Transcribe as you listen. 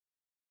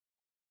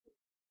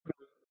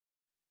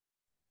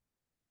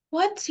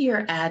What's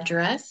your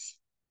address?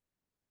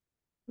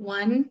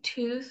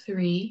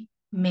 123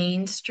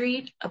 Main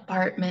Street,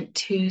 apartment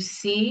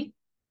 2C,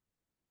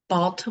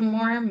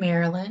 Baltimore,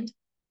 Maryland,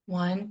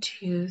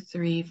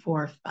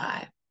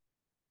 12345.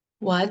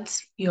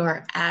 What's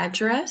your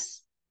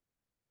address?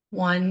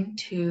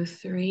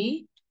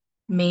 123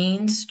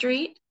 Main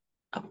Street,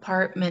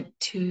 apartment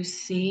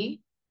 2C,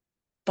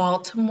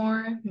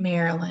 Baltimore,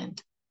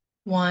 Maryland,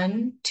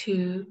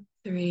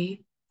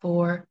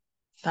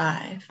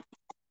 12345.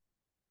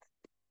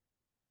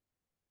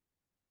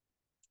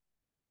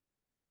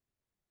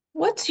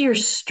 What's your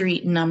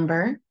street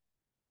number?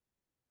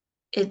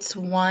 It's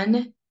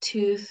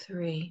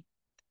 123.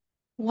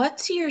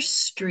 What's your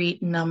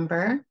street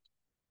number?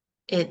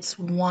 It's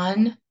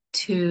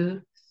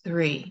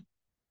 123.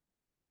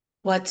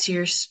 What's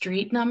your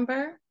street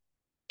number?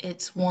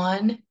 It's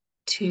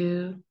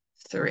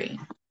 123.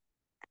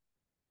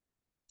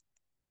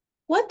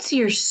 What's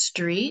your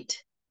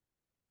street?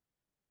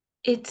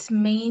 It's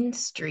Main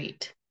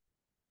Street.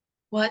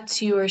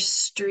 What's your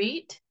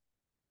street?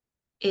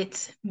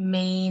 It's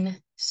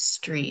Main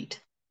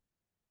Street.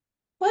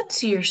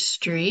 What's your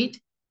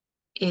street?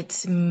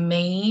 It's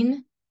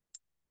Main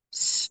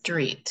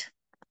Street.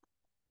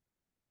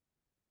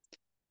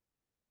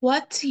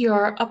 What's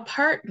your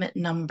apartment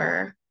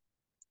number?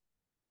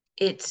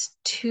 It's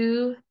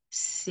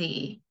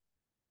 2C.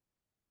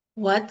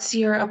 What's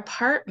your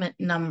apartment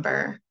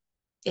number?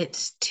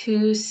 It's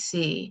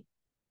 2C.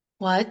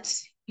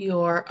 What's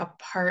your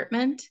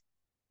apartment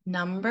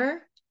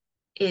number?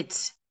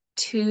 It's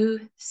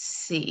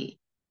 2C.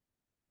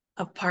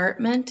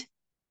 Apartment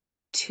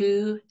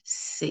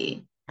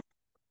 2C.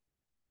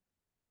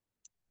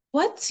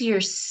 What's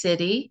your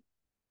city?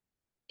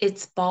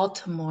 It's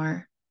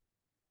Baltimore.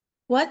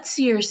 What's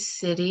your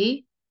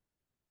city?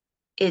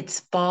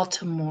 It's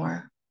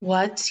Baltimore.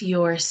 What's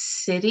your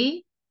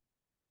city?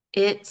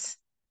 It's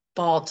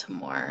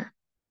Baltimore.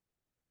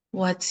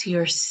 What's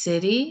your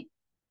city?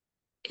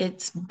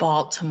 It's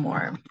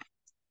Baltimore.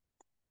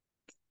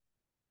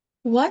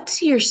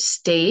 What's your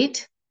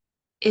state?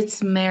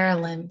 It's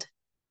Maryland.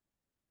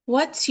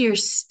 What's your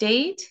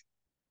state?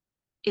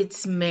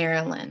 It's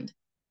Maryland.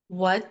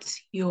 What's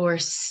your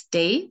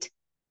state?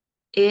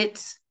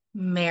 It's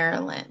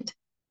Maryland.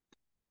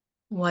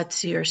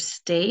 What's your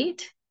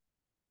state?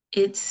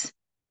 It's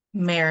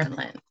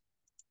Maryland.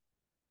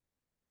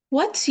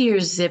 What's your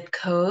zip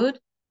code?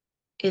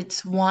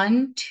 It's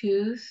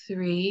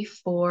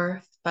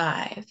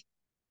 12345.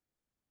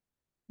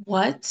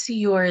 What's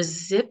your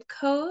zip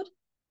code?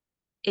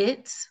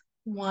 It's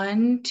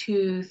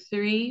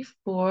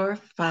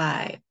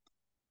 12345.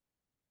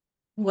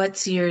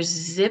 What's your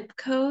zip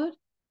code?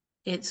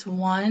 It's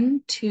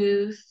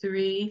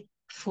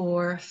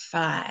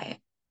 12345.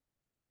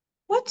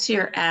 What's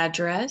your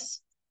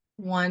address?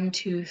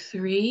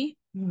 123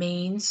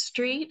 Main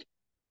Street,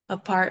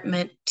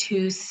 apartment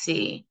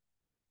 2C,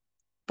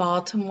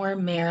 Baltimore,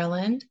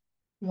 Maryland,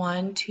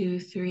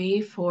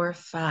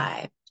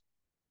 12345.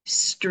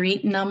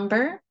 Street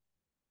number,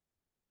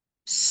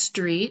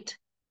 street,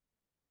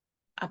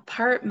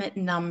 apartment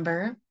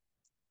number,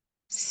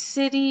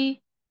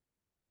 city,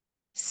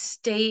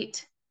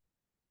 state,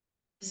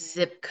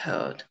 zip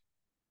code.